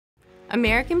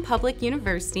American Public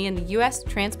University and the U.S.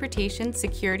 Transportation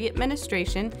Security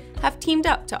Administration have teamed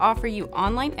up to offer you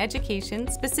online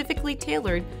education specifically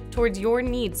tailored towards your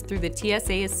needs through the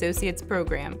TSA Associates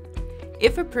Program.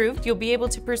 If approved, you'll be able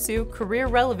to pursue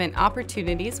career-relevant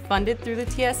opportunities funded through the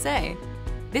TSA.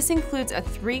 This includes a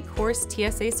 3-course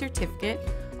TSA Certificate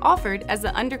offered as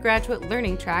the undergraduate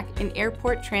learning track in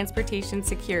airport transportation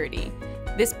security.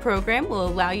 This program will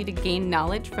allow you to gain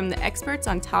knowledge from the experts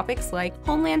on topics like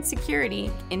homeland security,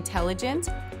 intelligence,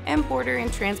 and border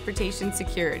and transportation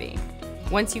security.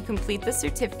 Once you complete the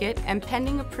certificate and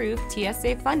pending approved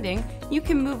TSA funding, you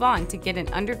can move on to get an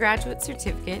undergraduate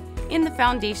certificate in the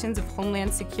Foundations of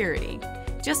Homeland Security.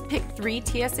 Just pick 3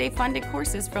 TSA-funded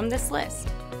courses from this list.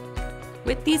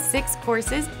 With these 6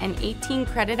 courses and 18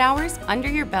 credit hours under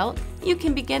your belt, you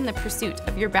can begin the pursuit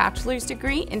of your bachelor's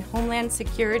degree in Homeland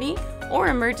Security or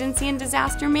Emergency and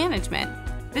Disaster Management.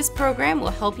 This program will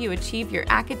help you achieve your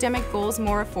academic goals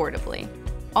more affordably.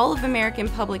 All of American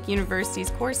Public University's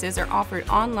courses are offered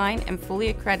online and fully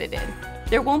accredited.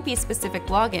 There won't be specific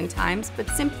login times, but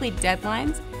simply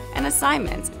deadlines and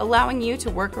assignments, allowing you to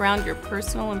work around your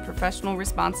personal and professional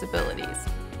responsibilities.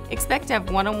 Expect to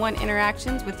have one-on-one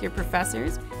interactions with your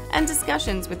professors and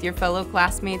discussions with your fellow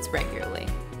classmates regularly.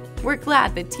 We're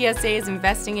glad that TSA is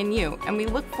investing in you, and we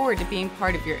look forward to being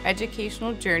part of your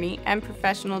educational journey and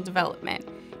professional development.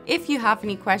 If you have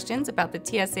any questions about the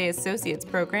TSA Associates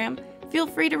Program, feel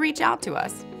free to reach out to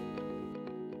us.